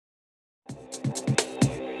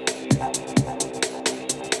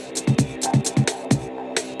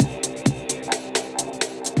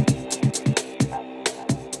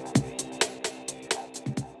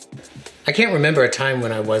I can't remember a time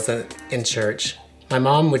when I wasn't in church. My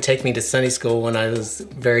mom would take me to Sunday school when I was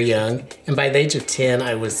very young, and by the age of 10,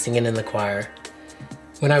 I was singing in the choir.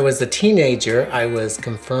 When I was a teenager, I was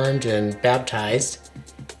confirmed and baptized,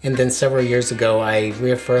 and then several years ago, I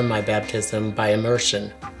reaffirmed my baptism by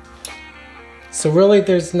immersion. So really,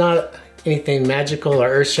 there's not anything magical or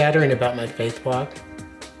earth-shattering about my faith walk,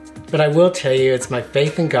 but I will tell you it's my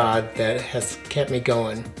faith in God that has kept me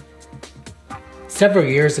going. Several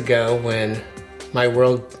years ago, when my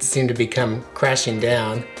world seemed to become crashing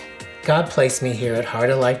down, God placed me here at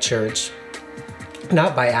Heart of Life Church,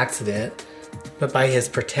 not by accident, but by His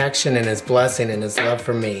protection and His blessing and His love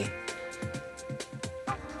for me.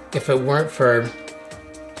 If it weren't for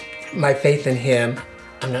my faith in Him,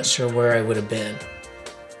 I'm not sure where I would have been.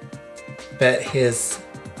 But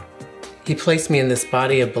He placed me in this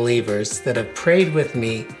body of believers that have prayed with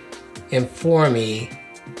me and for me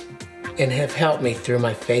and have helped me through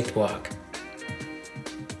my faith walk.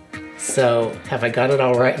 So, have I got it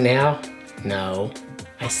all right now? No.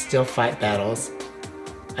 I still fight battles.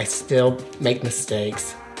 I still make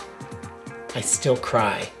mistakes. I still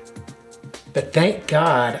cry. But thank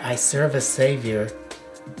God I serve a Savior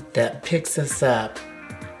that picks us up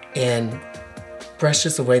and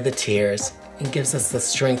brushes away the tears and gives us the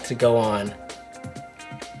strength to go on.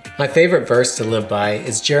 My favorite verse to live by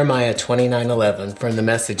is Jeremiah 29:11 from the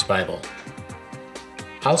Message Bible.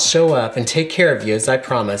 I'll show up and take care of you as I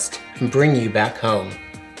promised and bring you back home.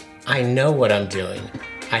 I know what I'm doing.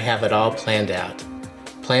 I have it all planned out.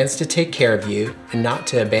 Plans to take care of you and not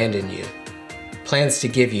to abandon you. Plans to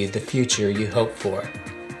give you the future you hope for.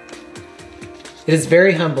 It is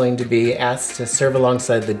very humbling to be asked to serve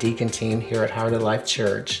alongside the deacon team here at Heart of Life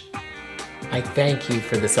Church. I thank you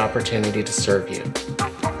for this opportunity to serve you.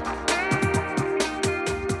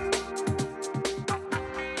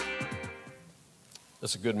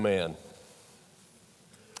 That's a good man.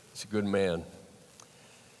 It's a good man.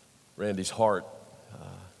 Randy's heart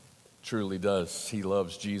truly does. He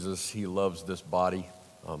loves Jesus. He loves this body.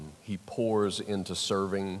 He pours into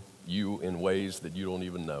serving you in ways that you don't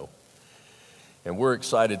even know. And we're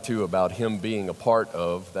excited, too, about him being a part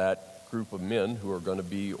of that group of men who are going to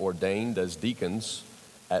be ordained as deacons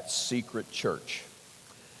at Secret Church.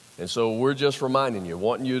 And so we're just reminding you,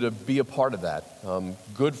 wanting you to be a part of that.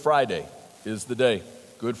 Good Friday is the day.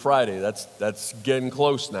 Good Friday, that's getting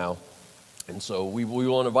close now. And so we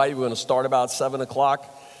want to invite you. We're going to start about 7 o'clock.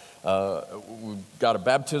 We've got a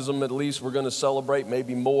baptism at least we're going to celebrate,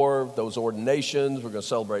 maybe more, those ordinations. We're going to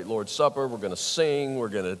celebrate Lord's Supper. We're going to sing. We're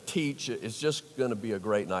going to teach. It's just going to be a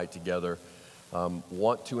great night together.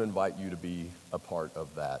 Want to invite you to be a part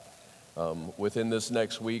of that. Within this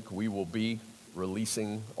next week, we will be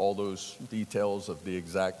releasing all those details of the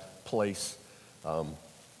exact place.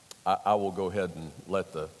 I will go ahead and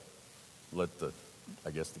let the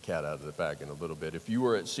cat out of the bag in a little bit. If you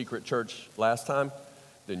were at Secret Church last time,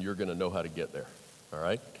 then you're going to know how to get there, all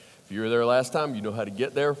right? If you were there last time, you know how to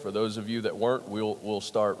get there. For those of you that weren't, we'll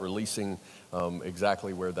start releasing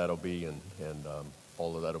exactly where that'll be, and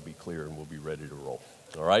all of that'll be clear, and we'll be ready to roll,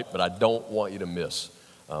 all right? But I don't want you to miss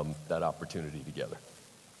that opportunity together.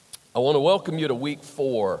 I want to welcome you to week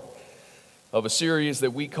 4 of a series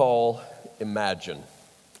that we call Imagine.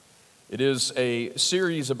 It is a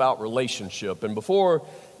series about relationship, and before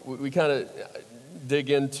we kind of dig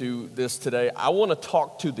into this today, I want to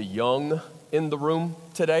talk to the young in the room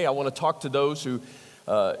today. I want to talk to those who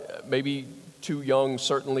maybe too young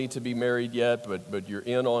certainly to be married yet, but you're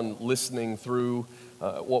in on listening through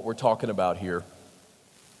what we're talking about here.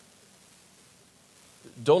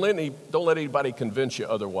 Don't let anybody convince you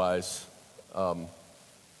otherwise.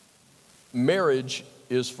 Marriage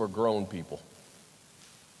is for grown people.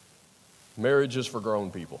 Marriage is for grown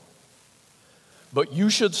people. But you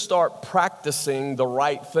should start practicing the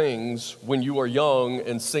right things when you are young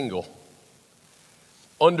and single.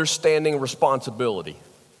 Understanding responsibility,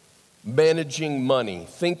 managing money,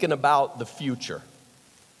 thinking about the future.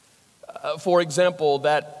 For example,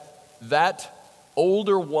 that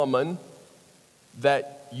older woman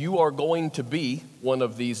that you are going to be one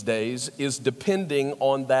of these days is depending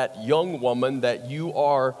on that young woman that you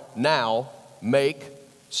are now. Make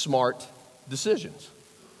smart decisions.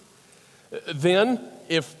 Then,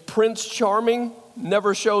 if Prince Charming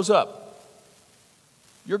never shows up,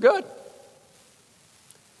 you're good.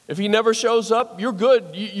 If he never shows up, you're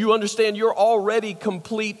good. You understand you're already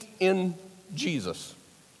complete in Jesus.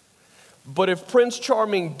 But if Prince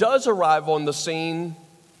Charming does arrive on the scene,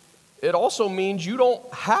 it also means you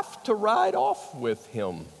don't have to ride off with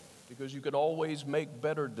him, because you can always make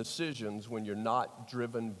better decisions when you're not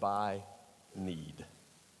driven by need.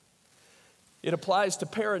 It applies to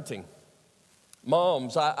parenting.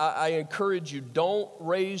 Moms, I encourage you, don't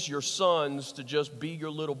raise your sons to just be your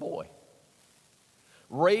little boy.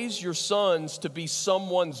 Raise your sons to be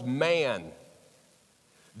someone's man.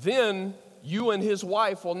 Then you and his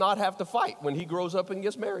wife will not have to fight when he grows up and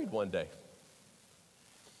gets married one day.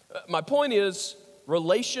 My point is,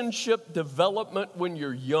 relationship development when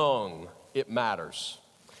you're young, it matters.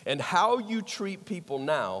 And how you treat people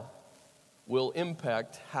now will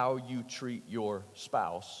impact how you treat your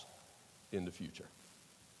spouse in the future.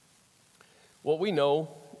 What we know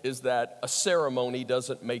is that a ceremony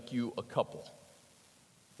doesn't make you a couple.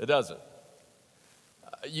 It doesn't.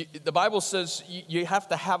 The Bible says you have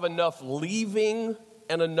to have enough leaving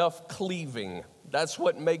and enough cleaving. That's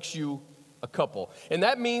what makes you a couple. And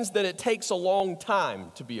that means that it takes a long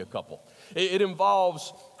time to be a couple. It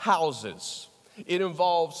involves houses. It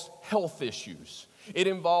involves health issues. It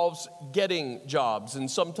involves getting jobs and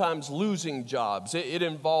sometimes losing jobs. It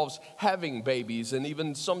involves having babies and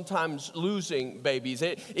even sometimes losing babies.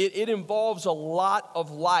 It involves a lot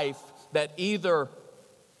of life that either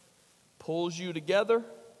pulls you together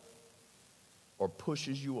or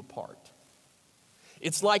pushes you apart.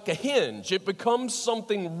 It's like a hinge. It becomes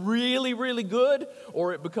something really, really good,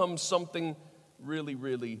 or it becomes something really,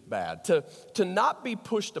 really bad. To not be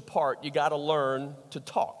pushed apart, you got to learn to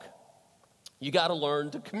talk. You got to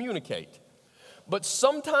learn to communicate. But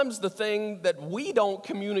sometimes the thing that we don't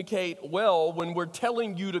communicate well when we're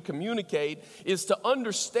telling you to communicate is to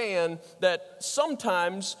understand that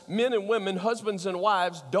sometimes men and women, husbands and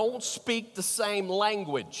wives, don't speak the same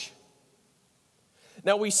language.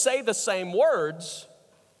 Now, we say the same words,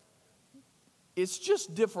 it's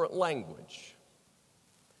just different language.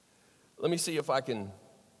 Let me see if I can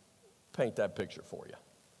paint that picture for you.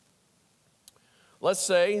 Let's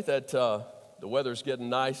say that the weather's getting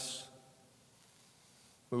nice,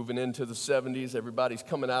 moving into the 70s, everybody's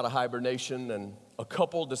coming out of hibernation, and a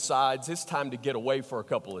couple decides it's time to get away for a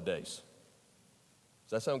couple of days.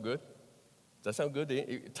 Does that sound good? Does that sound good to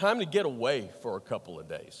you? Time to get away for a couple of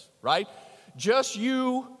days, right? Just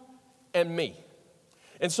you and me.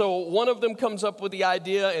 And so one of them comes up with the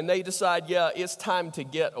idea, and they decide, yeah, it's time to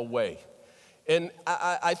get away. And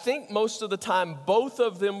I think most of the time, both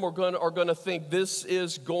of them are going to think this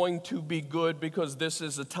is going to be good because this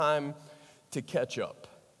is a time to catch up.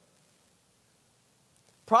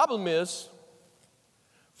 Problem is,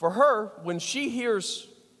 for her, when she hears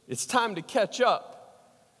it's time to catch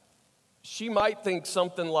up, she might think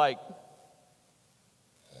something like,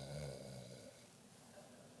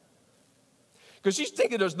 because she's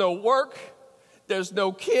thinking there's no work, there's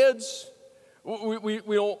no kids,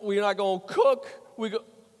 we're not going to cook, we're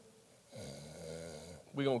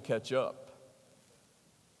going to catch up.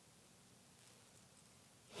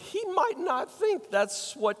 He might not think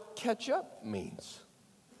that's what catch up means.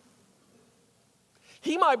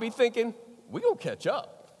 He might be thinking, we're going to catch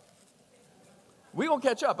up. We're going to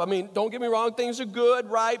catch up. I mean, don't get me wrong, things are good,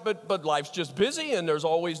 right? But life's just busy and there's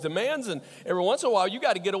always demands, and every once in a while you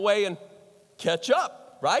got to get away and catch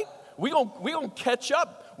up, right? We're going to catch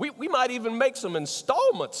up. We might even make some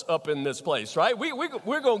installments up in this place, right?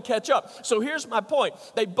 We're going to catch up. So here's my point.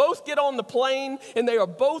 They both get on the plane, and they are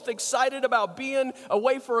both excited about being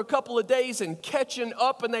away for a couple of days and catching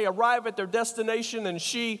up, and they arrive at their destination, and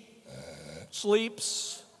she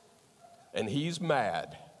sleeps, and he's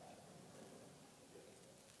mad.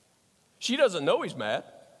 She doesn't know he's mad.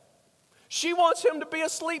 She wants him to be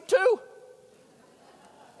asleep too.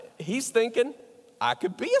 He's thinking, I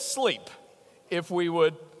could be asleep if we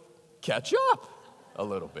would catch up a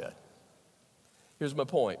little bit. Here's my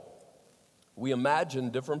point. We imagine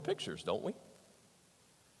different pictures, don't we?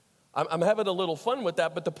 I'm having a little fun with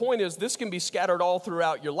that, but the point is this can be scattered all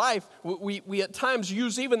throughout your life. We at times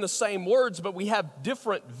use even the same words, but we have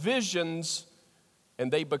different visions, and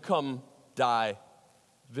they become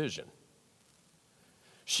division.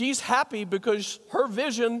 She's happy because her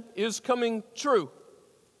vision is coming true,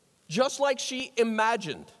 just like she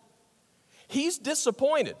imagined. He's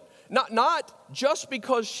disappointed, not just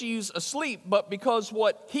because she's asleep, but because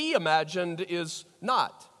what he imagined is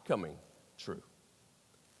not coming true.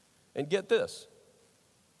 And get this,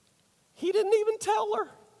 he didn't even tell her.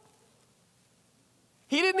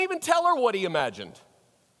 He didn't even tell her what he imagined.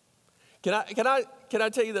 Can I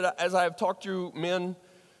tell you that as I have talked to men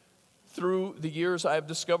through the years, I have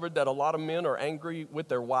discovered that a lot of men are angry with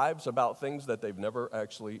their wives about things that they've never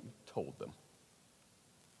actually told them.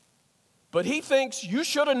 But he thinks, you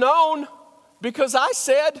should have known because I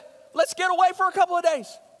said, let's get away for a couple of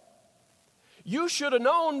days. You should have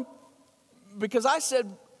known because I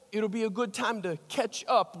said it'll be a good time to catch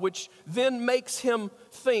up, which then makes him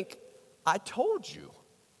think, I told you.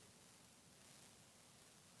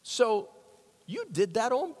 So you did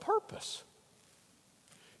that on purpose.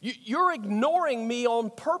 You're ignoring me on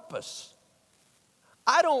purpose.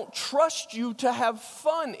 I don't trust you to have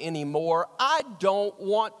fun anymore. I don't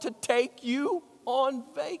want to take you on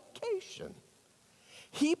vacation.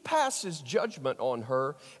 He passes judgment on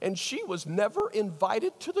her, and she was never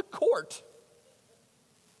invited to the court.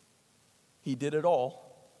 He did it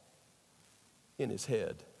all in his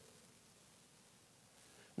head.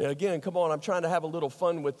 Now, again, come on, I'm trying to have a little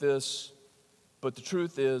fun with this, but the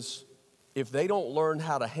truth is, if they don't learn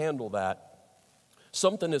how to handle that,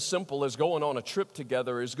 something as simple as going on a trip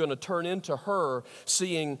together is going to turn into her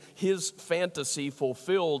seeing his fantasy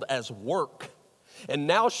fulfilled as work. And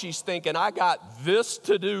now she's thinking, I got this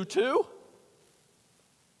to do too.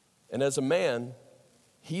 And as a man,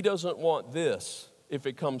 he doesn't want this if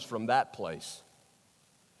it comes from that place.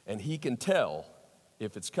 And he can tell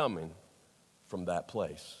if it's coming from that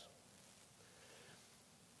place.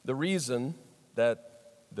 The reason that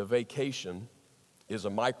the vacation is a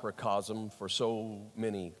microcosm for so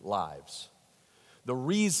many lives. The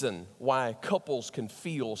reason why couples can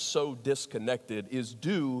feel so disconnected is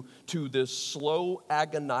due to this slow,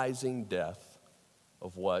 agonizing death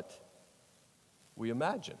of what we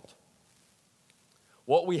imagined.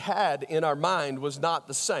 What we had in our mind was not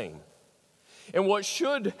the same. And what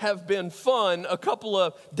should have been fun a couple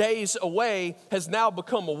of days away has now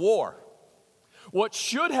become a war. What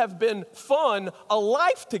should have been fun, a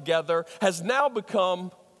life together, has now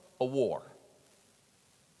become a war.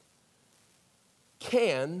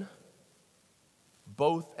 Can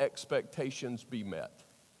both expectations be met?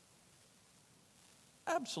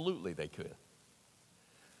 Absolutely they could.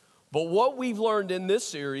 But what we've learned in this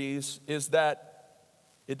series is that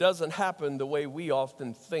it doesn't happen the way we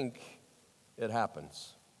often think it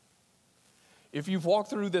happens. If you've walked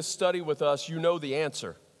through this study with us, you know the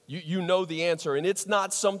answer. You know the answer, and it's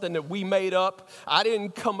not something that we made up. I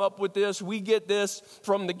didn't come up with this. We get this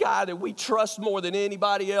from the guy that we trust more than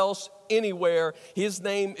anybody else anywhere. His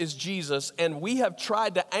name is Jesus, and we have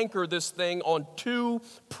tried to anchor this thing on two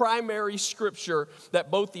primary scripture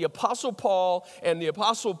that both the Apostle Paul and the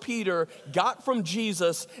Apostle Peter got from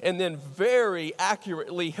Jesus and then very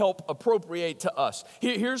accurately help appropriate to us.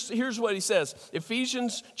 Here's what he says.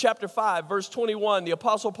 Ephesians chapter 5, verse 21, the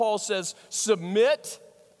Apostle Paul says, submit.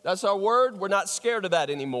 That's our word. We're not scared of that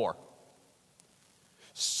anymore.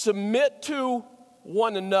 Submit to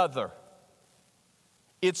one another.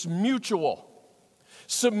 It's mutual.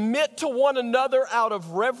 Submit to one another out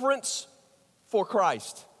of reverence for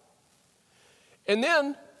Christ. And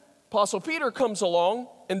then Apostle Peter comes along,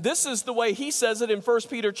 and this is the way he says it in 1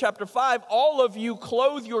 Peter chapter 5. All of you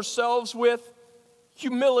clothe yourselves with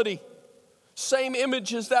humility. Same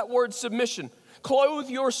image as that word submission. Clothe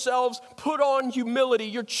yourselves, put on humility.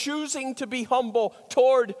 You're choosing to be humble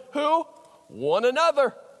toward who? One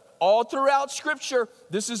another. All throughout Scripture,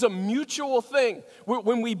 this is a mutual thing.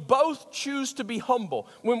 When we both choose to be humble,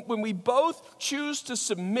 when we both choose to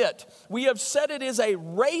submit, we have said it is a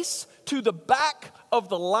race to the back of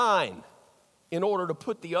the line in order to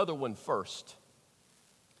put the other one first.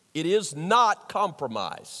 It is not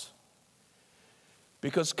compromise.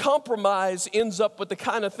 Because compromise ends up with the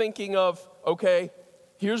kind of thinking of, okay,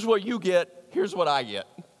 here's what you get, here's what I get.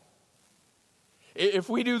 If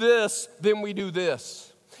we do this, then we do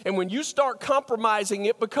this. And when you start compromising,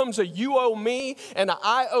 it becomes a you owe me and an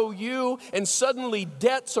I owe you, and suddenly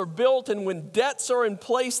debts are built, and when debts are in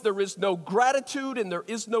place, there is no gratitude and there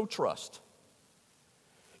is no trust.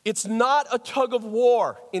 It's not a tug of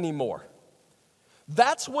war anymore.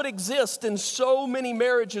 That's what exists in so many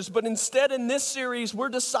marriages, but instead in this series, we're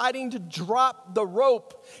deciding to drop the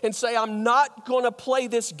rope and say, I'm not going to play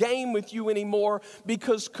this game with you anymore,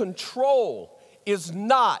 because control is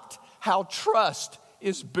not how trust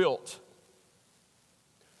is built.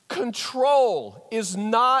 Control is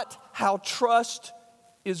not how trust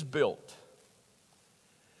is built.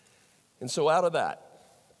 And so out of that,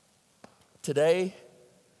 today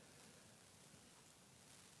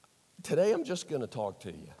I'm just going to talk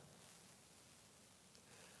to you.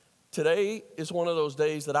 Today is one of those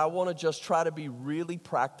days that I want to just try to be really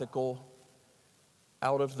practical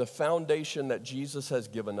out of the foundation that Jesus has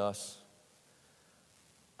given us.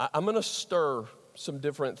 I'm going to stir some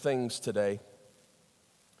different things today.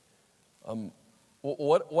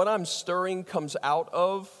 What I'm stirring comes out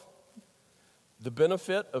of the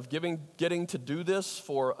benefit of getting to do this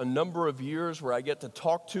for a number of years, where I get to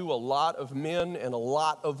talk to a lot of men and a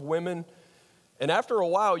lot of women. And after a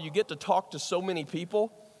while, you get to talk to so many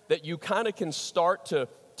people that you kind of can start to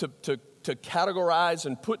categorize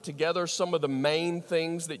and put together some of the main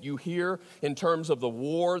things that you hear in terms of the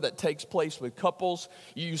war that takes place with couples.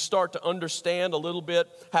 You start to understand a little bit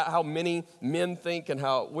how many men think and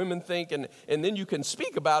how women think, and then you can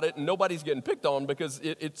speak about it and nobody's getting picked on because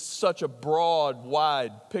it's such a broad,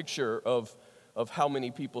 wide picture of how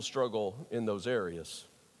many people struggle in those areas.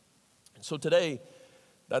 So today,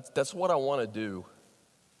 that's what I want to do.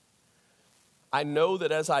 I know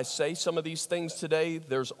that as I say some of these things today,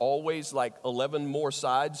 there's always like 11 more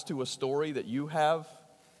sides to a story that you have.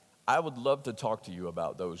 I would love to talk to you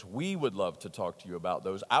about those. We would love to talk to you about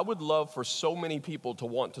those. I would love for so many people to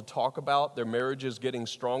want to talk about their marriages getting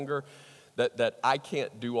stronger that I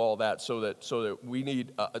can't do all that, so that we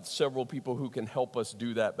need several people who can help us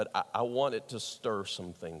do that. But I want it to stir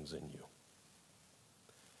some things in you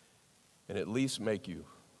and at least make you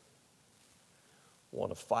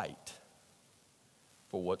want to fight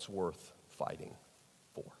for what's worth fighting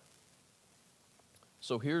for.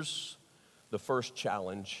 So here's the first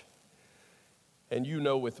challenge. And you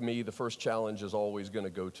know with me, the first challenge is always going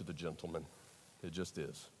to go to the gentleman. It just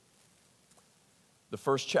is. The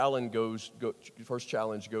first challenge goes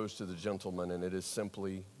to the gentleman, and it is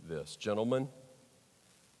simply this. Gentlemen,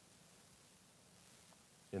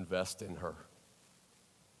 invest in her.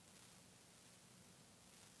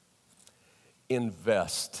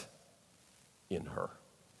 Invest in her.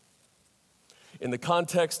 In the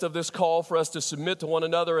context of this call for us to submit to one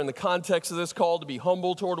another, in the context of this call to be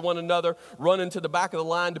humble toward one another, run into the back of the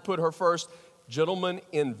line to put her first, gentlemen,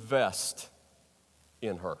 invest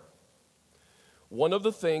in her. One of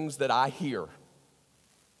the things that I hear,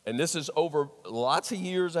 and this is over lots of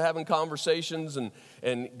years of having conversations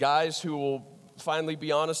and guys who will finally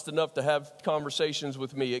be honest enough to have conversations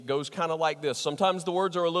with me, it goes kind of like this. Sometimes the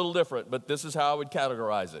words are a little different, but this is how I would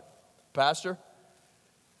categorize it. Pastor,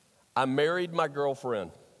 I married my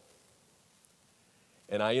girlfriend,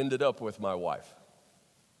 and I ended up with my wife.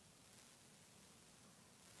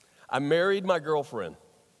 I married my girlfriend,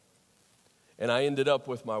 and I ended up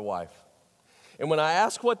with my wife. And when I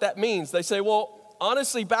ask what that means, they say, well,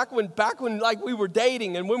 honestly, back when like we were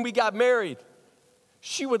dating and when we got married,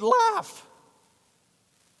 she would laugh.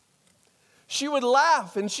 She would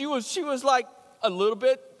laugh, and she was like a little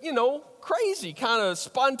bit, crazy, kind of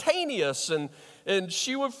spontaneous, and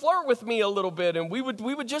she would flirt with me a little bit, and we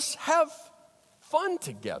would just have fun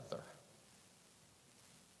together.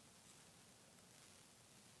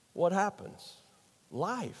 What happens?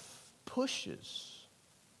 Life pushes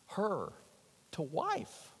her to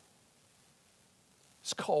wife.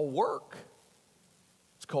 It's called work.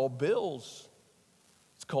 It's called bills.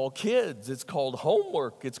 It's called kids. It's called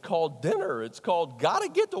homework. It's called dinner. It's called gotta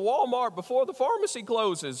get to Walmart before the pharmacy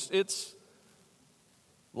closes. It's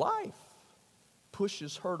life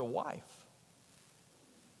pushes her to wife.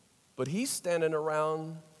 But he's standing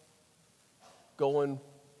around going,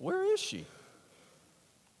 where is she?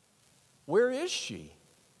 Where is she?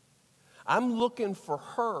 I'm looking for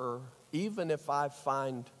her even if I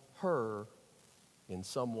find her in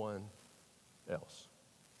someone else.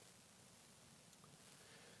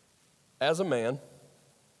 As a man,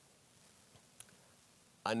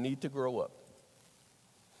 I need to grow up.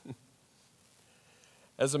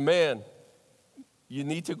 As a man, you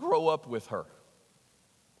need to grow up with her.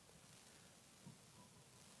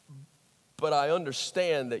 But I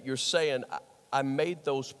understand that you're saying, I made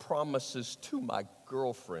those promises to my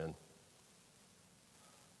girlfriend.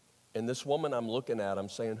 And this woman I'm looking at, I'm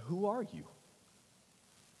saying, who are you?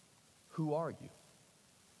 Who are you?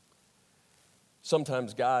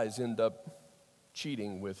 Sometimes guys end up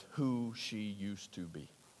cheating with who she used to be.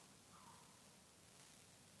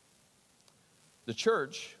 The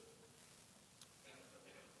church,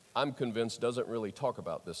 I'm convinced, doesn't really talk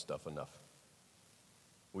about this stuff enough.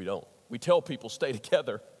 We don't. We tell people stay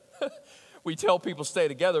together. We tell people stay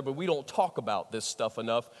together, but we don't talk about this stuff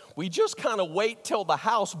enough. We just kind of wait till the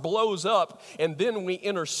house blows up, and then we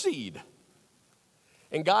intercede.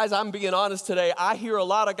 And guys, I'm being honest today, I hear a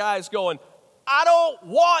lot of guys going, I don't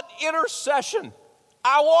want intercession.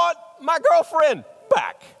 I want my girlfriend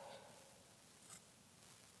back.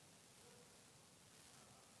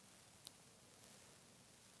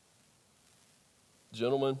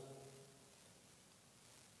 Gentlemen,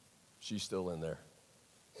 she's still in there.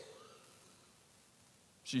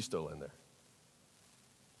 She's still in there.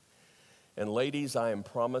 And ladies, I am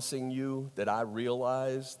promising you that I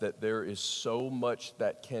realize that there is so much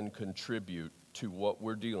that can contribute to what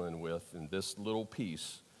we're dealing with in this little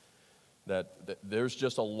piece, that there's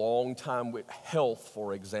just a long time with health,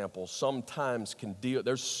 for example, sometimes can deal.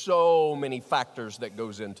 There's so many factors that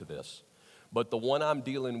goes into this. But the one I'm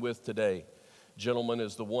dealing with today, gentlemen,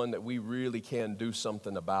 is the one that we really can do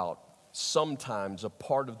something about. Sometimes a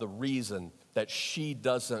part of the reason that she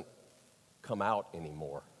doesn't come out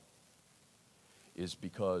anymore is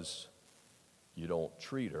because you don't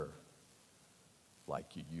treat her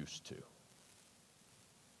like you used to.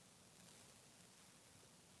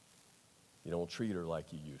 You don't treat her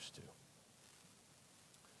like you used to.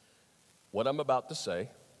 What I'm about to say,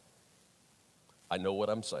 I know what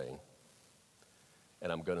I'm saying,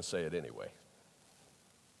 and I'm going to say it anyway.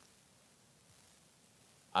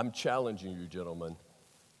 I'm challenging you, gentlemen,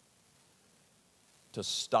 to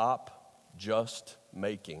stop just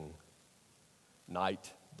making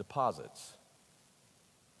night deposits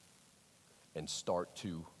and start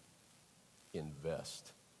to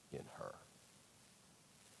invest in her.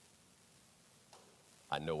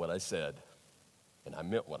 I know what I said, and I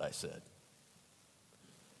meant what I said.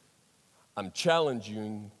 I'm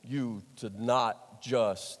challenging you to not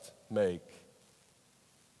just make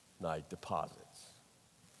night deposits,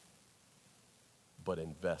 but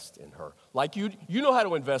invest in her. Like you know how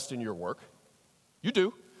to invest in your work. You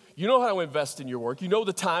do. You know how to invest in your work. You know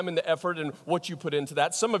the time and the effort and what you put into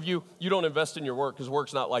that. Some of you don't invest in your work because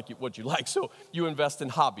work's not like what you like. So you invest in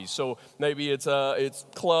hobbies. So maybe it's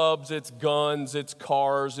clubs, it's guns, it's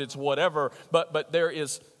cars, it's whatever. But there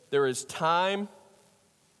is time,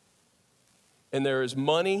 and there is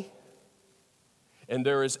money, and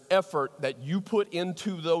there is effort that you put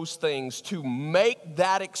into those things to make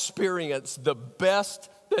that experience the best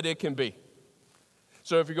that it can be.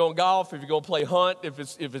 So if you're going to golf, if you're going to play hunt, if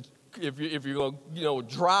you're going to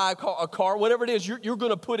drive a car, whatever it is, you're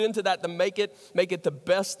going to put into that to make it the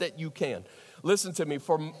best that you can. Listen to me,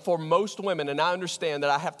 for most women, and I understand that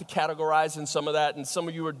I have to categorize in some of that, and some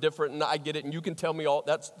of you are different, and I get it, and you can tell me all,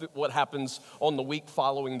 that's what happens on the week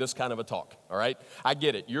following this kind of a talk, all right? I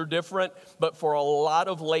get it, you're different, but for a lot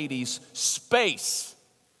of ladies,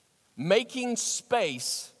 making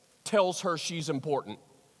space tells her she's important.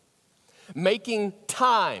 Making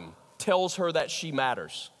time tells her that she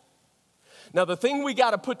matters. Now, the thing we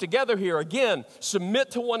got to put together here, again,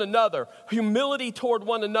 submit to one another, humility toward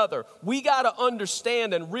one another. We got to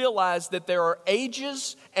understand and realize that there are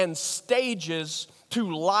ages and stages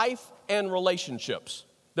to life and relationships.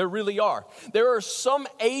 There really are. There are some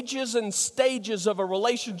ages and stages of a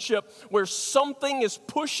relationship where something is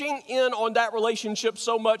pushing in on that relationship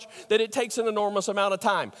so much that it takes an enormous amount of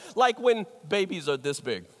time. Like when babies are this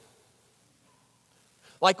big.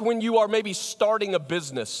 Like when you are maybe starting a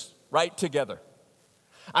business, right, together.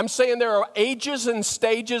 I'm saying there are ages and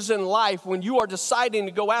stages in life when you are deciding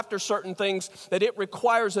to go after certain things that it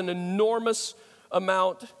requires an enormous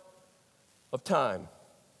amount of time.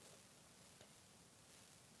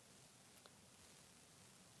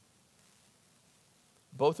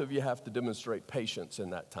 Both of you have to demonstrate patience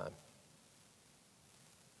in that time.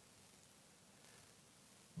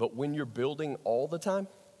 But when you're building all the time,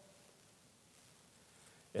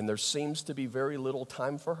 and there seems to be very little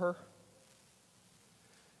time for her,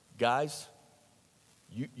 guys,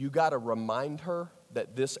 you got to remind her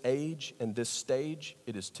that this age and this stage,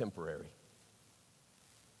 it is temporary.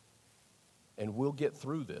 And we'll get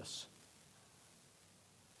through this.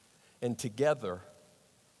 And together,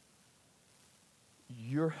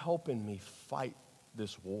 you're helping me fight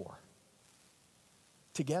this war.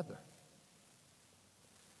 Together.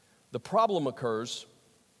 The problem occurs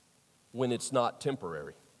when it's not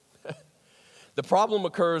temporary. The problem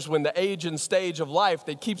occurs when the age and stage of life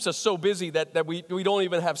that keeps us so busy that we don't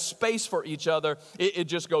even have space for each other. It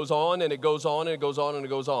just goes on and it goes on and it goes on and it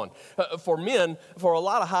goes on. For men, for a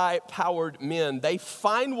lot of high-powered men, they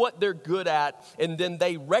find what they're good at and then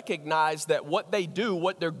they recognize that what they do,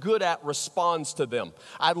 what they're good at, responds to them.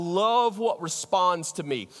 I love what responds to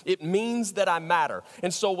me. It means that I matter.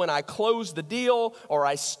 And so when I close the deal or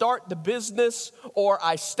I start the business or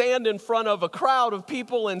I stand in front of a crowd of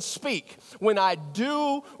people and speak, when I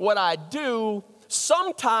do what I do,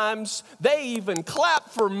 sometimes they even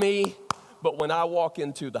clap for me, but when I walk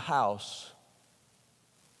into the house,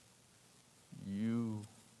 you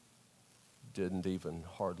didn't even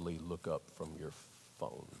hardly look up from your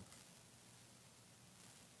phone.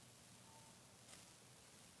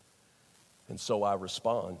 And so I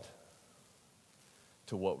respond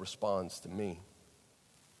to what responds to me.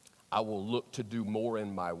 I will look to do more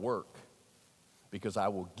in my work because I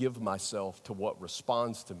will give myself to what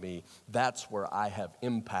responds to me. That's where I have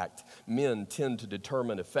impact. Men tend to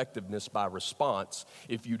determine effectiveness by response.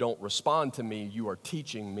 If you don't respond to me, you are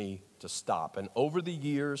teaching me to stop. And over the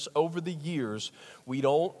years, we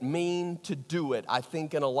don't mean to do it, I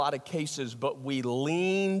think, in a lot of cases, but we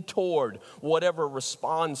lean toward whatever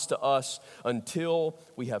responds to us until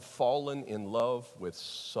we have fallen in love with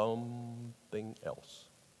something else,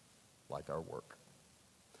 like our work.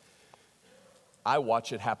 I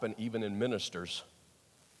watch it happen even in ministers.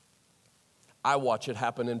 I watch it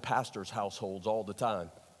happen in pastors' households all the time.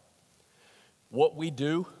 What we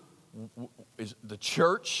do is the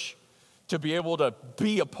church, to be able to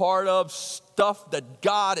be a part of stuff that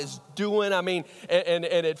God is doing, and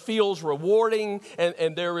it feels rewarding,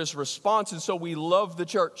 and there is response, and so we love the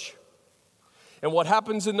church. And what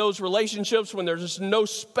happens in those relationships when there's just no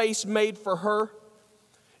space made for her,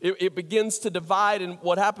 it begins to divide, and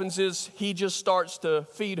what happens is he just starts to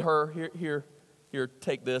feed her. Here,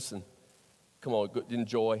 take this, and come on,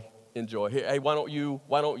 enjoy. Here, hey, why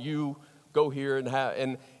don't you go here and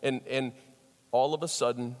have, and all of a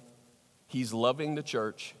sudden, he's loving the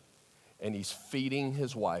church, and he's feeding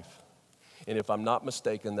his wife. And if I'm not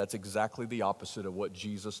mistaken, that's exactly the opposite of what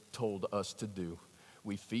Jesus told us to do.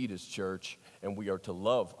 We feed his church, and we are to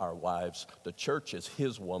love our wives. The church is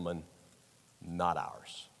his woman, not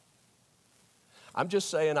ours. I'm just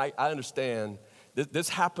saying, I understand this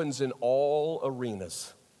happens in all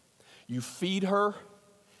arenas. You feed her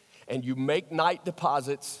and you make night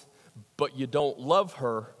deposits, but you don't love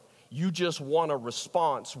her. You just want a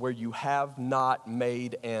response where you have not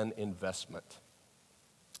made an investment.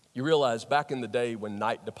 You realize back in the day when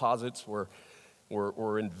night deposits were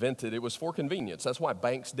invented, it was for convenience. That's why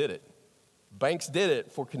banks did it. Banks did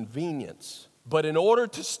it for convenience. But in order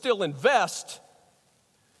to still invest,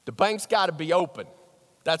 the bank's got to be open.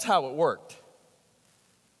 That's how it worked.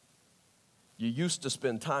 You used to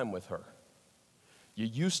spend time with her. You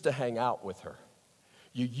used to hang out with her.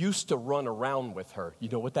 You used to run around with her. You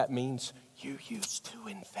know what that means? You used to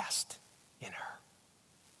invest in her.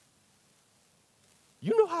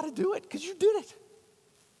 You know how to do it because you did it.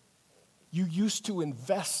 You used to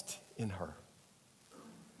invest in her.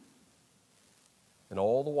 And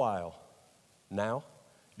all the while, now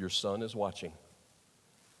your son is watching.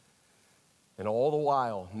 And all the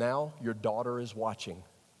while, now your daughter is watching.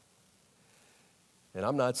 And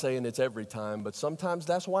I'm not saying it's every time, but sometimes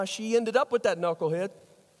that's why she ended up with that knucklehead.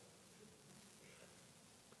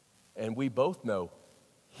 And we both know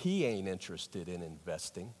he ain't interested in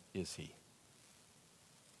investing, is he?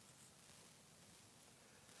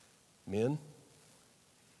 Men,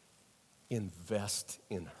 invest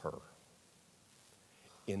in her.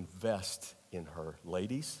 Invest in her.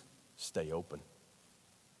 Ladies, stay open.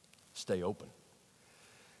 Stay open.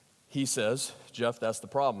 He says, Jeff, that's the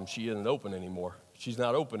problem. She isn't open anymore. She's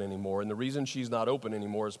not open anymore. And the reason she's not open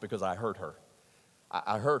anymore is because I hurt her.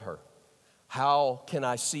 I hurt her. How can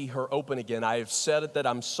I see her open again? I have said it that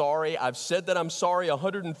I'm sorry. I've said that I'm sorry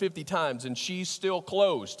 150 times, and she's still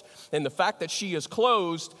closed. And the fact that she is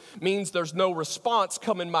closed means there's no response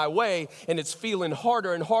coming my way, and it's feeling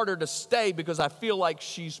harder and harder to stay because I feel like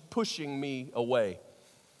she's pushing me away.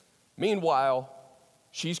 Meanwhile,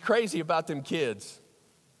 she's crazy about them kids.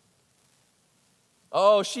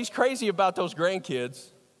 Oh, she's crazy about those grandkids.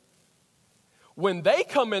 When they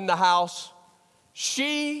come in the house,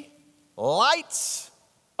 she lights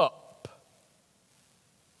up.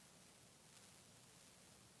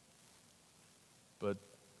 But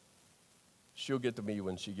she'll get to me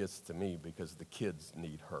when she gets to me because the kids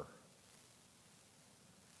need her.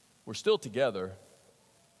 We're still together.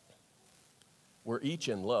 We're each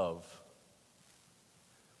in love.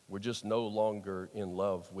 We're just no longer in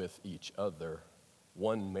love with each other.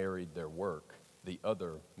 One married their work, the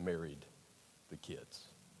other married the kids.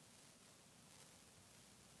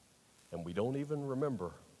 And we don't even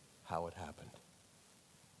remember how it happened.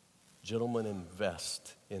 Gentlemen,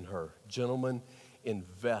 invest in her. Gentlemen,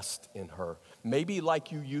 invest in her. Maybe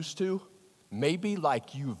like you used to, maybe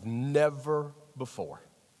like you've never before.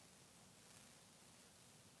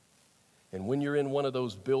 And when you're in one of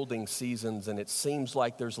those building seasons and it seems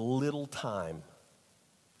like there's little time,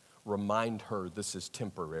 remind her this is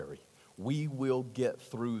temporary. We will get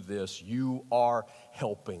through this. You are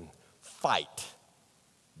helping fight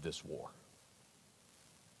this war.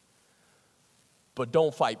 But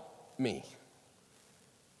don't fight me.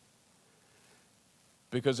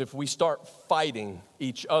 Because if we start fighting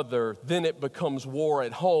each other, then it becomes war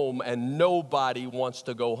at home, and nobody wants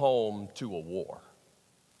to go home to a war.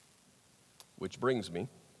 Which brings me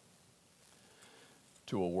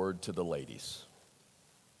to a word to the ladies.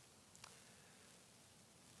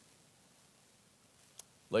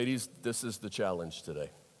 Ladies, this is the challenge today.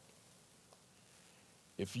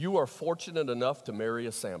 If you are fortunate enough to marry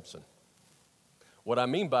a Samson, what I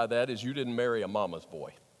mean by that is you didn't marry a mama's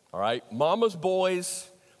boy, all right? Mama's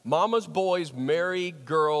boys marry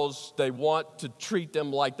girls, they want to treat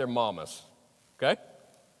them like their mamas, okay?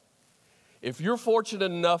 If you're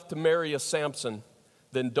fortunate enough to marry a Samson,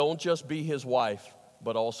 then don't just be his wife,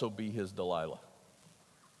 but also be his Delilah.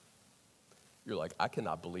 You're like, I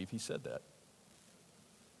cannot believe he said that.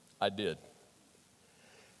 I did.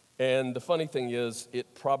 And the funny thing is,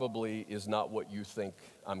 it probably is not what you think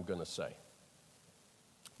I'm going to say.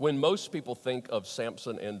 When most people think of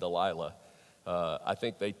Samson and Delilah, I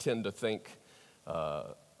think they tend to think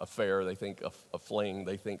affair, they think a fling,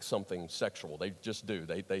 they think something sexual. They just do.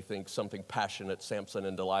 They think something passionate, Samson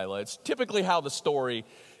and Delilah. It's typically how the story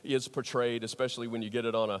is portrayed, especially when you get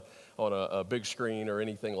it on a big screen or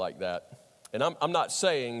anything like that. And I'm not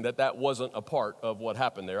saying that wasn't a part of what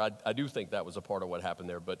happened there. I do think that was a part of what happened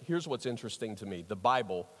there. But here's what's interesting to me. The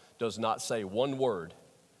Bible does not say one word,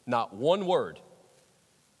 not one word,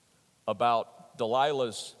 about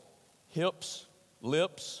Delilah's hips,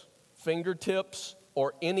 lips, fingertips,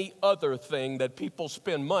 or any other thing that people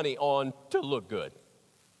spend money on to look good.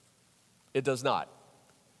 It does not.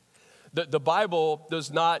 The Bible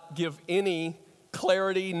does not give any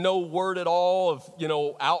clarity, no word at all of,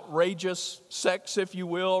 outrageous sex, if you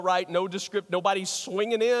will, right? No description, nobody's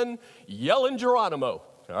swinging in, yelling Geronimo,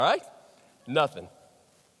 all right? Nothing.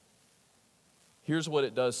 Here's what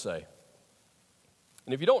it does say.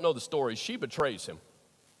 And if you don't know the story, she betrays him.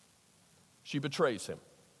 She betrays him.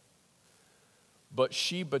 But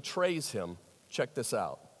she betrays him, check this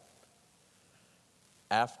out,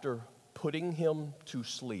 after putting him to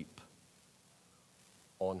sleep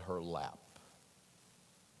on her lap.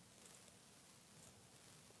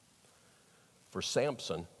 For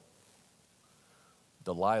Samson,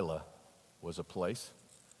 Delilah was a place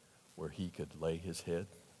where he could lay his head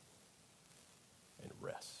and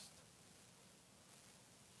rest.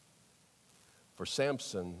 For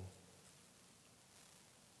Samson,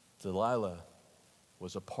 Delilah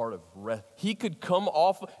was a part of rest. He could come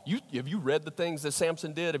off. Have you read the things that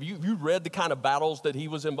Samson did? Have you read the kind of battles that he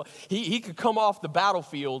was in? He could come off the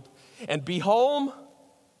battlefield and be home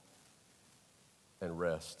and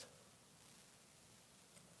rest.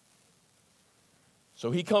 So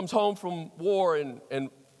he comes home from war and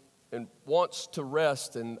wants to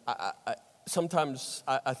rest. And sometimes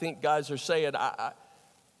I think guys are saying,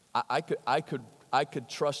 I could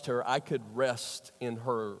trust her. I could rest in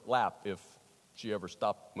her lap if she ever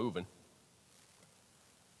stopped moving.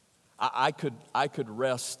 I could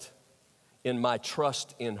rest in my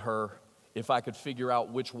trust in her if I could figure out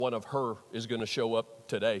which one of her is going to show up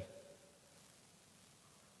today.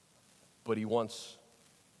 But he wants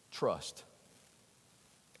trust.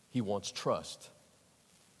 He wants trust.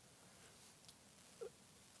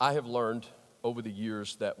 I have learned over the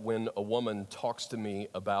years that when a woman talks to me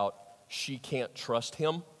about she can't trust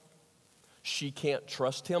him,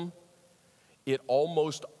 it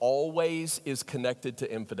almost always is connected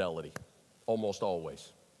to infidelity. Almost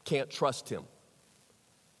always. Can't trust him.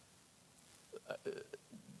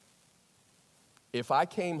 If I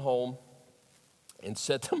came home and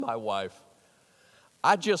said to my wife,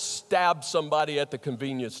 I just stabbed somebody at the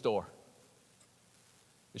convenience store.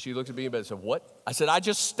 And she looked at me and said, what? I said, I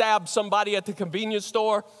just stabbed somebody at the convenience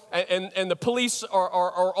store and the police are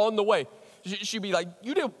on the way. She'd be like,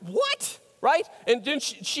 you did what? Right? And then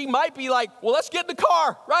she might be like, well, let's get in the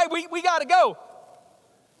car, right? We got to go.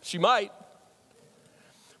 She might.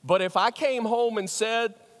 But if I came home and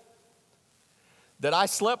said that I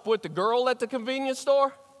slept with the girl at the convenience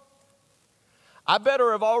store, I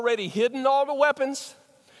better have already hidden all the weapons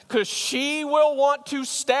because she will want to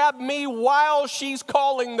stab me while she's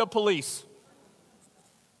calling the police.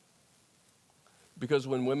 Because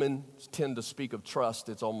when women tend to speak of trust,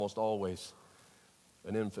 it's almost always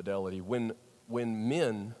an infidelity. When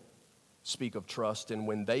men speak of trust and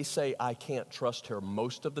when they say, I can't trust her,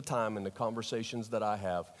 most of the time in the conversations that I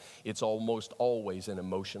have, it's almost always an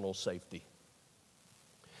emotional safety.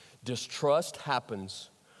 Distrust happens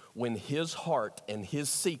when his heart and his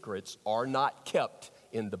secrets are not kept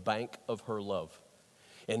in the bank of her love.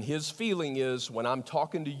 And his feeling is, when I'm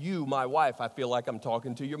talking to you, my wife, I feel like I'm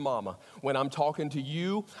talking to your mama. When I'm talking to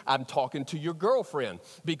you, I'm talking to your girlfriend.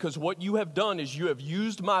 Because what you have done is you have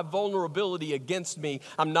used my vulnerability against me.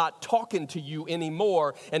 I'm not talking to you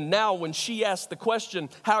anymore. And now when she asks the question,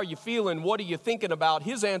 how are you feeling? What are you thinking about?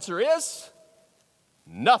 His answer is,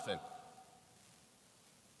 nothing.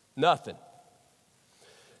 Nothing.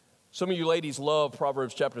 Some of you ladies love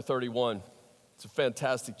Proverbs chapter 31. It's a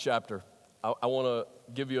fantastic chapter. I want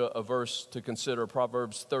to give you a verse to consider,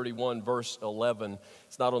 Proverbs 31, verse 11.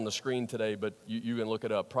 It's not on the screen today, but you can look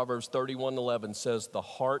it up. Proverbs 31:11 says, "The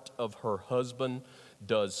heart of her husband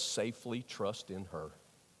does safely trust in her."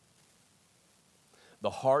 The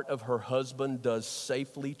heart of her husband does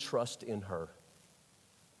safely trust in her.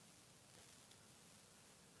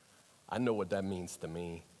 I know what that means to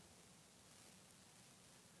me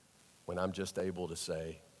when I'm just able to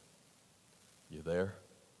say, "You there?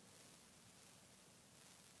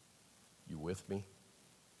 You with me?"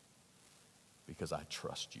 Because I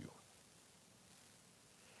trust you.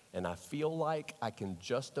 And I feel like I can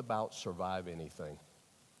just about survive anything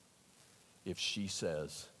if she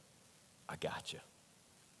says, "I got you."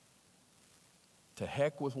 To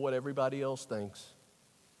heck with what everybody else thinks.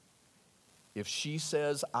 If she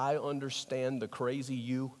says, "I understand the crazy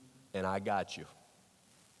you and I got you,"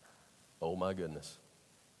 oh my goodness.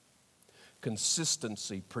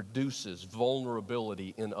 Consistency produces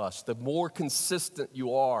vulnerability in us. The more consistent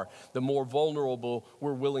you are, the more vulnerable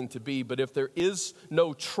we're willing to be. But if there is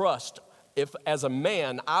no trust, if as a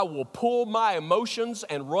man, I will pull my emotions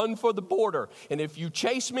and run for the border. And if you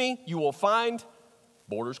chase me, you will find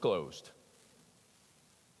borders closed.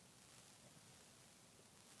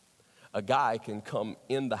 A guy can come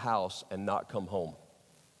in the house and not come home.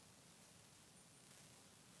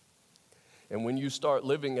 And when you start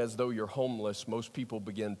living as though you're homeless, most people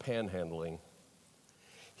begin panhandling.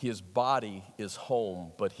 His body is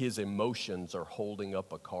home, but his emotions are holding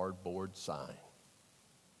up a cardboard sign.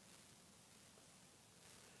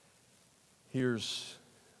 Here's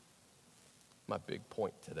my big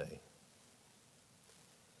point today.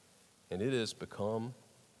 And it has become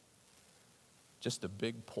just a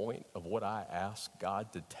big point of what I ask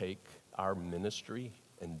God to take our ministry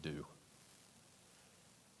and do.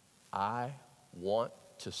 I want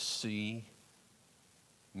to see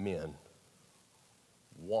men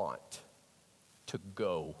want to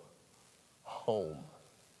go home.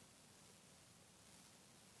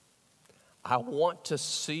 I want to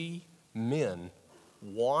see men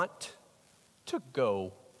want to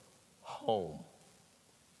go home.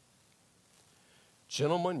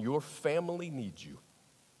 Gentlemen, your family needs you.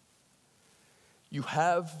 You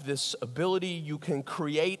have this ability. You can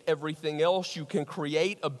create everything else. You can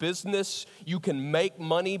create a business. You can make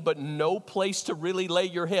money, but no place to really lay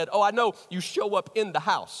your head. Oh, I know you show up in the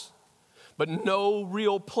house, but no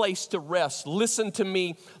real place to rest. Listen to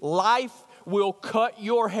me. Life will cut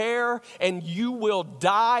your hair and you will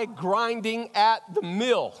die grinding at the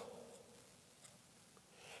mill.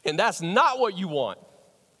 And that's not what you want.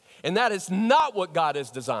 And that is not what God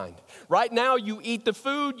has designed. Right now, you eat the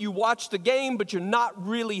food, you watch the game, but you're not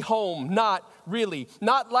really home. Not really.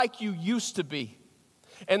 Not like you used to be.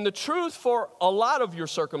 And the truth for a lot of your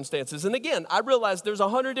circumstances, and again, I realize there's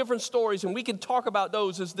 100 different stories, and we can talk about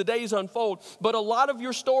those as the days unfold, but a lot of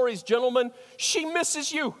your stories, gentlemen, she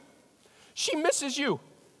misses you. She misses you.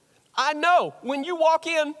 I know when you walk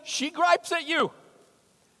in, she gripes at you.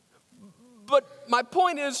 But my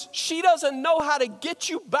point is, she doesn't know how to get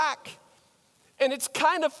you back. And it's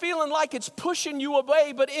kind of feeling like it's pushing you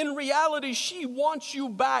away, but in reality, she wants you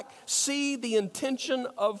back. See the intention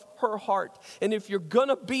of her heart. And if you're going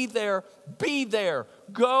to be there, be there.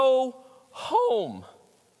 Go home.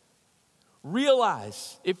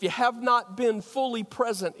 Realize if you have not been fully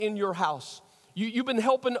present in your house, you've been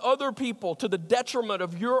helping other people to the detriment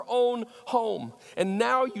of your own home. And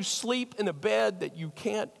now you sleep in a bed that you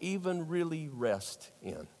can't even really rest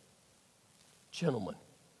in. Gentlemen,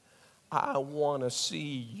 I want to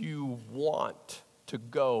see you want to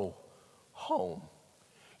go home.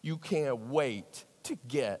 You can't wait to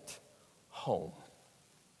get home.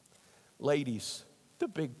 Ladies, the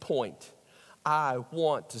big point. I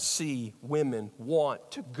want to see women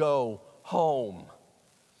want to go home.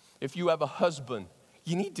 If you have a husband,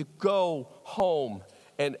 you need to go home.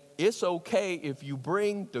 And it's okay if you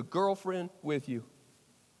bring the girlfriend with you.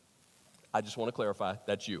 I just want to clarify,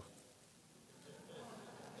 that's you.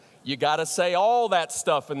 You got to say all that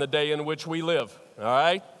stuff in the day in which we live, all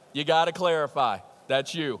right? You got to clarify,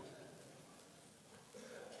 that's you.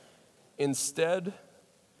 Instead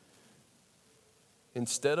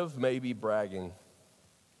of maybe bragging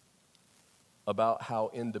about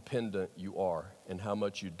how independent you are and how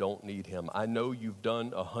much you don't need him. I know you've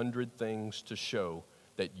done 100 things to show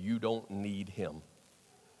that you don't need him.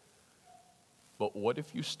 But what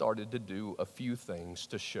if you started to do a few things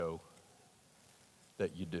to show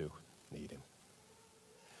that you do need him?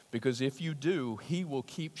 Because if you do, he will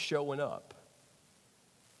keep showing up.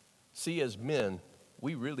 See, as men,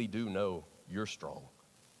 we really do know you're strong.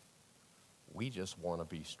 We just want to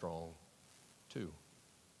be strong too.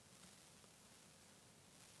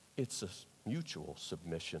 It's a mutual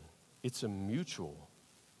submission. It's a mutual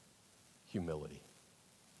humility.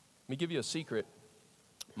 Let me give you a secret.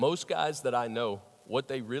 Most guys that I know, what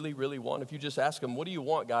they really, really want, if you just ask them, what do you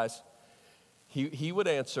want, guys? He would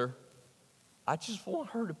answer, I just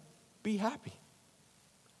want her to be happy.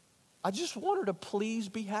 I just want her to please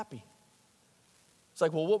be happy. It's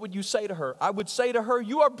like, well, what would you say to her? I would say to her,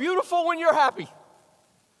 you are beautiful when you're happy.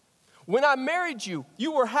 When I married you,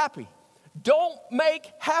 you were happy. Don't make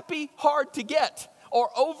happy hard to get,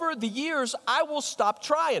 or over the years, I will stop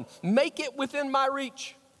trying. Make it within my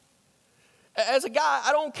reach. As a guy,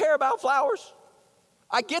 I don't care about flowers.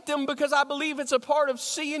 I get them because I believe it's a part of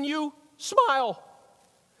seeing you smile.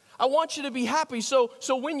 I want you to be happy, so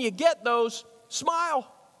when you get those, smile.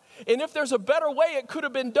 And if there's a better way it could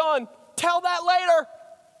have been done, tell that later.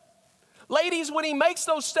 Ladies, when he makes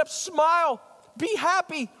those steps, smile. Be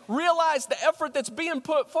happy. Realize the effort that's being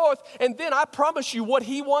put forth. And then I promise you what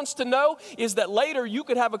he wants to know is that later you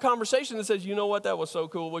could have a conversation that says, you know what, that was so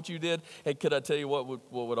cool what you did. And could I tell you what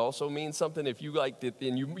would also mean something? If you liked it,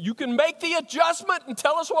 then you can make the adjustment and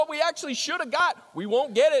tell us what we actually should have got. We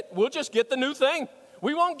won't get it. We'll just get the new thing.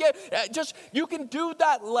 We won't get, you can do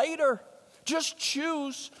that later. Just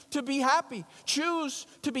choose to be happy. Choose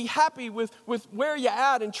to be happy with where you're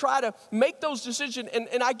at and try to make those decisions.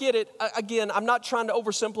 And I get it. Again, I'm not trying to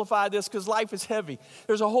oversimplify this because life is heavy.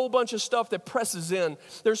 There's a whole bunch of stuff that presses in.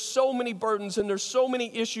 There's so many burdens and there's so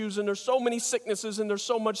many issues and there's so many sicknesses and there's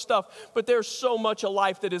so much stuff. But there's so much of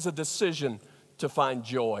life that is a decision to find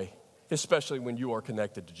joy, especially when you are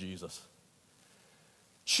connected to Jesus.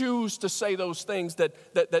 Choose to say those things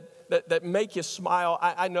that make you smile.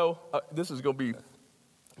 I know this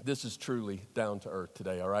is truly down to earth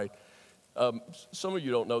today, all right? Some of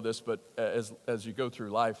you don't know this, but as you go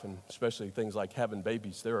through life, and especially things like having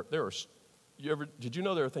babies, did you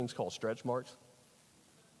know there are things called stretch marks?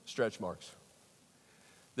 Stretch marks.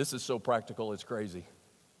 This is so practical, it's crazy.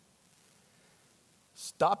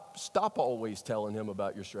 Stop always telling him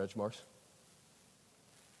about your stretch marks.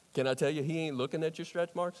 Can I tell you, he ain't looking at your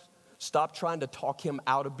stretch marks? Stop trying to talk him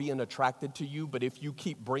out of being attracted to you, but if you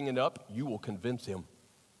keep bringing it up, you will convince him.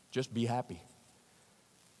 Just be happy.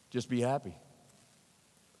 Just be happy.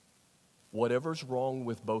 Whatever's wrong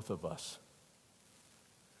with both of us,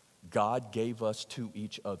 God gave us to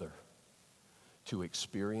each other to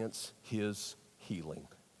experience his healing.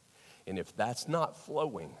 And if that's not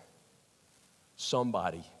flowing,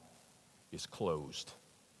 somebody is closed.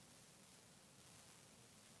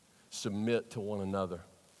 Submit to one another.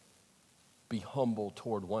 Be humble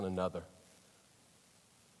toward one another.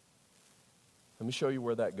 Let me show you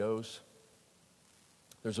where that goes.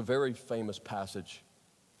 There's a very famous passage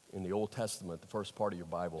in the Old Testament, the first part of your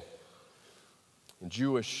Bible. In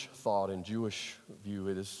Jewish thought, in Jewish view,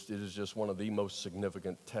 it is just one of the most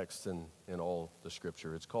significant texts in all the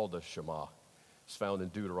Scripture. It's called the Shema. It's found in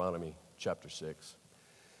Deuteronomy chapter 6.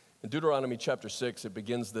 In Deuteronomy chapter 6, it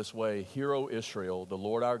begins this way. Hear, O Israel, the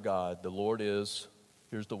Lord our God, the Lord is,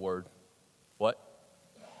 here's the word, what?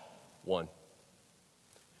 One.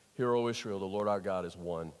 Hear, O Israel, the Lord our God is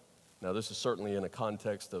one. Now, this is certainly in a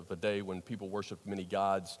context of a day when people worship many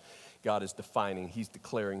gods. God is defining, he's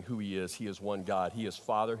declaring who he is. He is one God. He is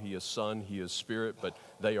Father, he is Son, he is Spirit, but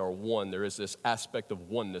they are one. There is this aspect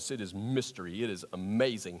of oneness. It is mystery. It is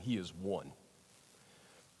amazing. He is one.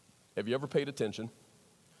 Have you ever paid attention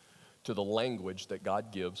to the language that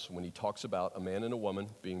God gives when he talks about a man and a woman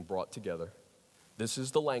being brought together? This is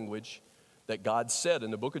the language that God said in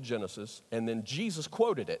the book of Genesis, and then Jesus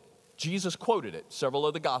quoted it. Jesus quoted it. Several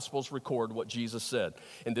of the Gospels record what Jesus said.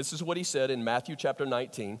 And this is what he said in Matthew chapter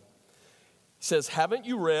 19. He says, haven't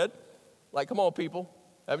you read, like, come on people,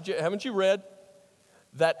 haven't you read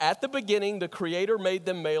that at the beginning the Creator made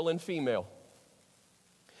them male and female?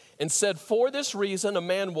 And said, for this reason a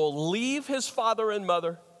man will leave his father and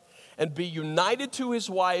mother and be united to his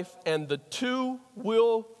wife, and the two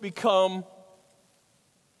will become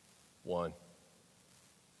one.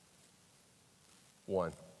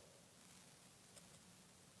 One.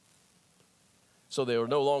 So they are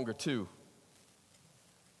no longer two,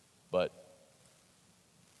 but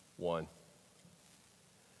one.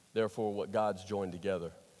 Therefore, what God's joined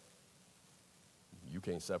together, you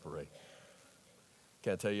can't separate.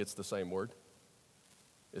 Can I tell you it's the same word?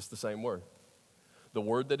 It's the same word. The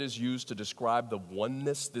word that is used to describe the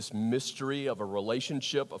oneness, this mystery of a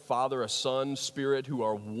relationship, a Father, a Son, Spirit who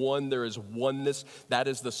are one, there is oneness. That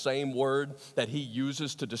is the same word that he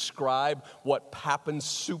uses to describe what happens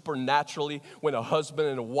supernaturally when a husband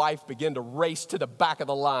and a wife begin to race to the back of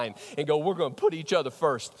the line and go, we're going to put each other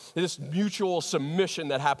first. This mutual submission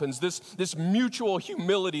that happens, this mutual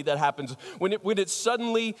humility that happens, when it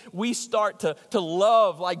suddenly we start to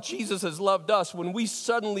love like Jesus has loved us, when we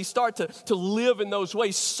suddenly start to live in those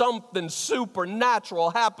ways, something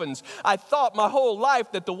supernatural happens. I thought my whole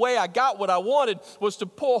life that the way I got what I wanted was to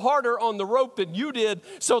pull harder on the rope than you did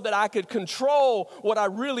so that I could control what I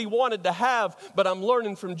really wanted to have. But I'm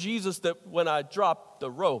learning from Jesus that when I drop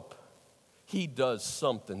the rope, he does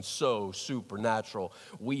something so supernatural.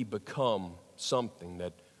 We become something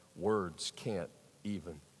that words can't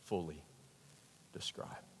even fully describe.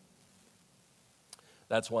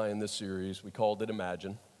 That's why in this series we called it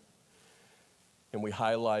Imagine. And we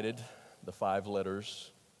highlighted the 5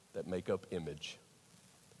 letters that make up image.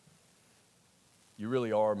 You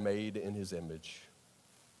really are made in his image.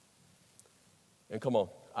 And come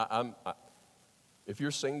on, if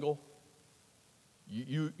you're single,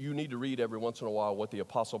 you need to read every once in a while what the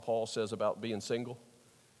Apostle Paul says about being single.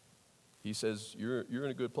 He says, you're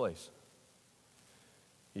in a good place.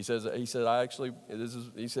 He says,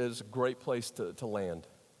 a great place to land.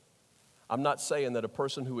 I'm not saying that a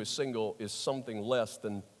person who is single is something less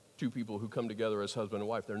than 2 people who come together as husband and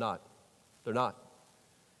wife. They're not. They're not.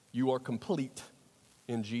 You are complete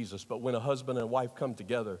in Jesus. But when a husband and wife come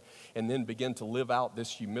together and then begin to live out this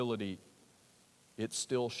humility, it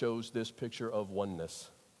still shows this picture of oneness.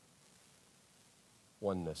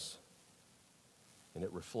 Oneness. And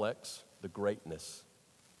it reflects the greatness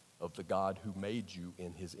of the God who made you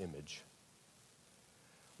in his image.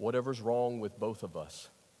 Whatever's wrong with both of us,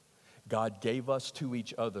 God gave us to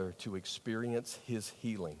each other to experience his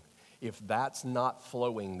healing. If that's not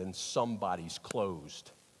flowing, then somebody's closed.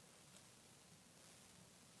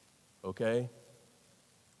 Okay?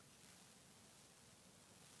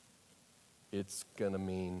 It's going to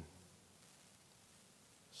mean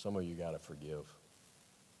some of you got to forgive.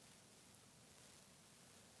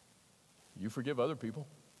 You forgive other people,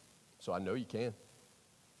 so I know you can.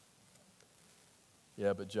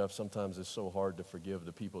 Yeah, but Jeff, sometimes it's so hard to forgive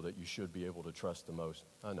the people that you should be able to trust the most.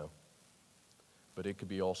 I know. But it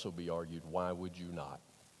could also be argued, why would you not?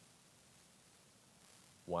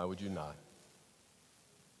 Why would you not?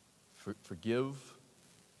 Forgive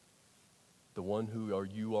the one who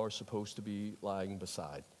you are supposed to be lying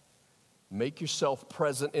beside. Make yourself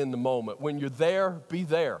present in the moment. When you're there, be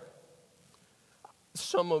there.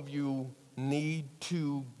 Some of you need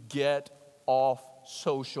to get off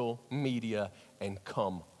social media and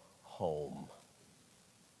come home.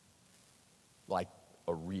 Like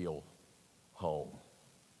a real home.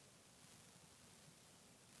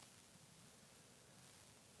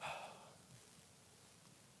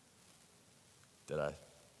 Did I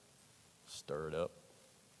stir it up?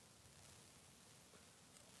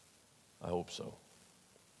 I hope so.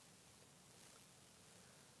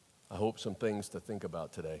 I hope some things to think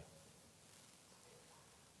about today,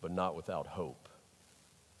 but not without hope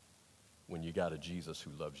when you got a Jesus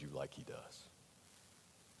who loves you like he does.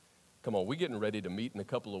 Come on, we're getting ready to meet in a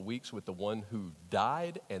couple of weeks with the one who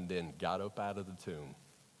died and then got up out of the tomb.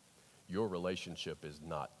 Your relationship is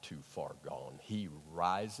not too far gone. He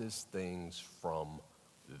rises things from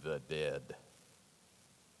the dead.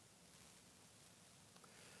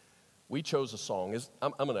 We chose a song.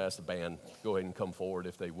 I'm going to ask the band, go ahead and come forward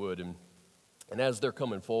if they would. And as they're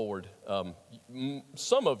coming forward,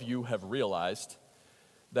 some of you have realized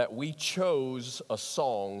that we chose a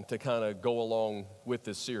song to kind of go along with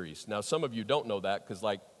this series. Now, some of you don't know that because,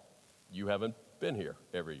 you haven't been here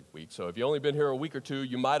every week. So if you've only been here a week or 2,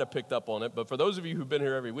 you might have picked up on it. But for those of you who've been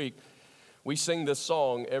here every week, we sing this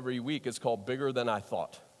song every week. It's called Bigger Than I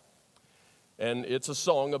Thought. And it's a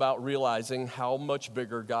song about realizing how much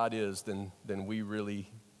bigger God is than we really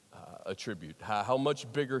attribute, how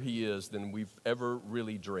much bigger he is than we've ever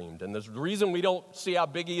really dreamed. And the reason we don't see how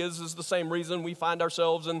big he is the same reason we find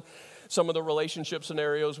ourselves in some of the relationship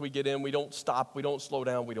scenarios we get in. We don't stop, we don't slow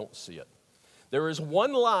down, we don't see it. There is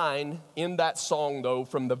one line in that song, though,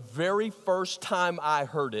 from the very first time I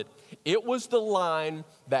heard it. It was the line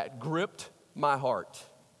that gripped my heart.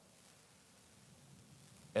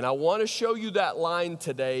 And I want to show you that line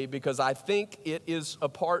today because I think it is a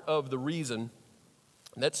part of the reason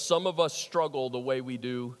that some of us struggle the way we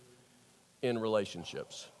do in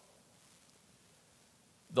relationships.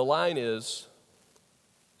 The line is,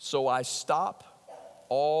 so I stop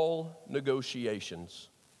all negotiations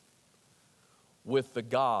with the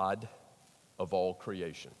God of all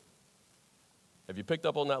creation. Have you picked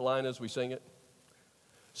up on that line as we sing it?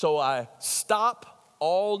 So I stop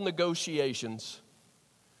all negotiations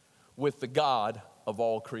with the God of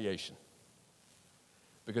all creation.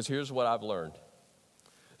 Because here's what I've learned.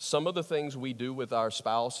 Some of the things we do with our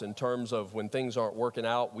spouse in terms of when things aren't working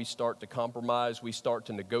out, we start to compromise, we start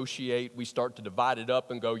to negotiate, we start to divide it up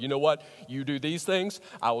and go, you know what, you do these things,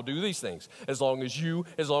 I will do these things. As long as you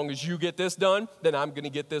get this done, then I'm going to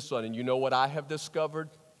get this done. And you know what I have discovered?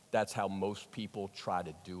 That's how most people try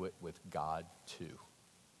to do it with God too.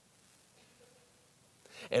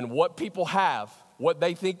 And what people have, what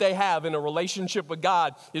they think they have in a relationship with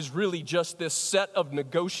God is really just this set of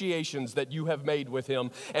negotiations that you have made with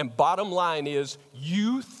Him. And bottom line is,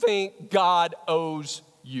 you think God owes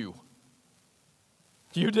you.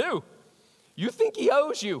 You do. You think He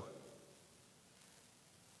owes you.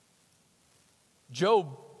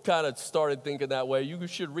 Job kind of started thinking that way. You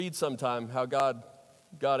should read sometime how God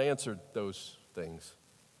answered those things.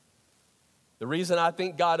 The reason I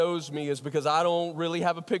think God owes me is because I don't really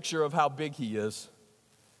have a picture of how big He is.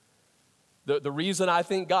 The reason I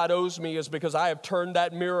think God owes me is because I have turned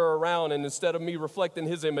that mirror around, and instead of me reflecting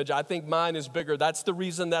His image, I think mine is bigger. That's the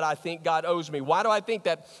reason that I think God owes me. Why do I think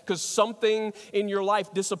that? Because something in your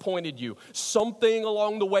life disappointed you. Something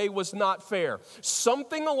along the way was not fair.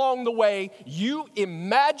 Something along the way, you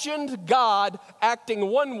imagined God acting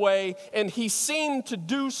one way, and He seemed to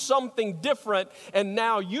do something different, and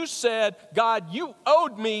now you said, God, you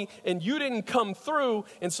owed me, and you didn't come through,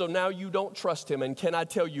 and so now you don't trust Him. And can I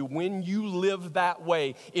tell you, when you live that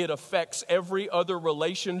way, it affects every other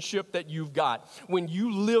relationship that you've got. When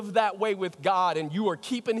you live that way with God and you are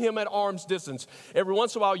keeping Him at arm's distance, every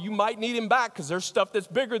once in a while you might need Him back because there's stuff that's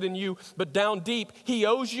bigger than you, but down deep, He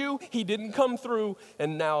owes you, He didn't come through,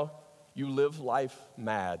 and now you live life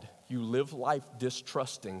mad. You live life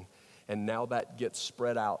distrusting, and now that gets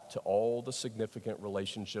spread out to all the significant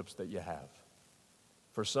relationships that you have.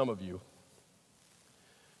 For some of you,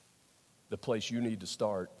 the place you need to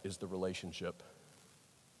start is the relationship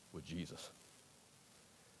with Jesus.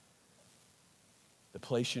 The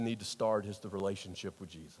place you need to start is the relationship with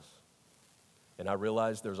Jesus. And I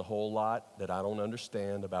realize there's a whole lot that I don't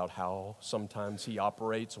understand about how sometimes He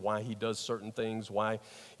operates, why He does certain things, why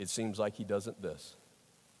it seems like He doesn't this.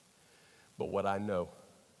 But what I know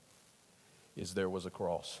is there was a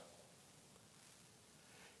cross.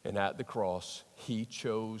 And at the cross, He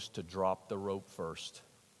chose to drop the rope first,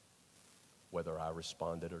 whether I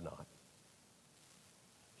responded or not.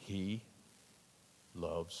 He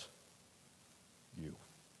loves you.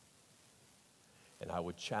 And I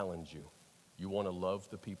would challenge you. You want to love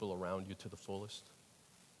the people around you to the fullest?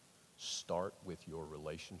 Start with your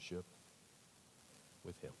relationship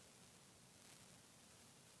with Him.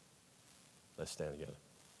 Let's stand together.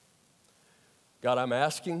 God, I'm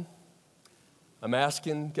asking,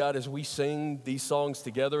 God, as we sing these songs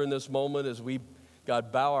together in this moment, as we,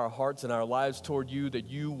 God, bow our hearts and our lives toward You, that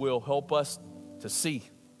You will help us to see.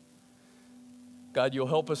 God, You'll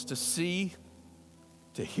help us to see,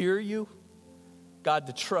 to hear You, God,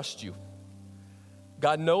 to trust You.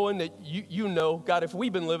 God, knowing that you know, God, if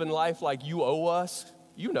we've been living life like You owe us,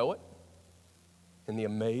 You know it. And the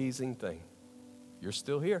amazing thing, You're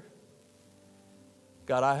still here.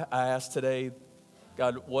 God, I ask today,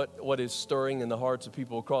 God, what is stirring in the hearts of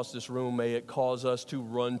people across this room, may it cause us to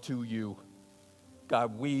run to You.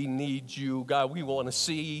 God, we need You. God, we want to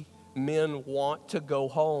see men want to go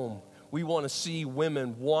home. We want to see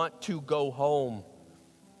women want to go home.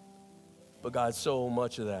 But God, so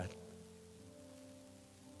much of that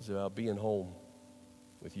is about being home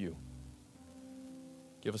with You.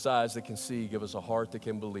 Give us eyes that can see. Give us a heart that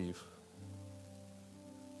can believe.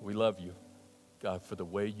 We love You, God, for the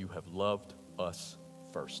way You have loved us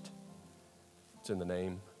first. It's in the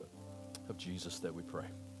name of Jesus that we pray.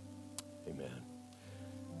 Amen.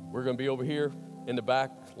 We're going to be over here in the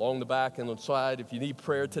back, along the back and on the side. If you need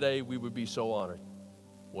prayer today, we would be so honored.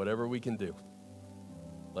 Whatever we can do,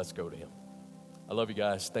 let's go to Him. I love you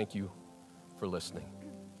guys. Thank you for listening.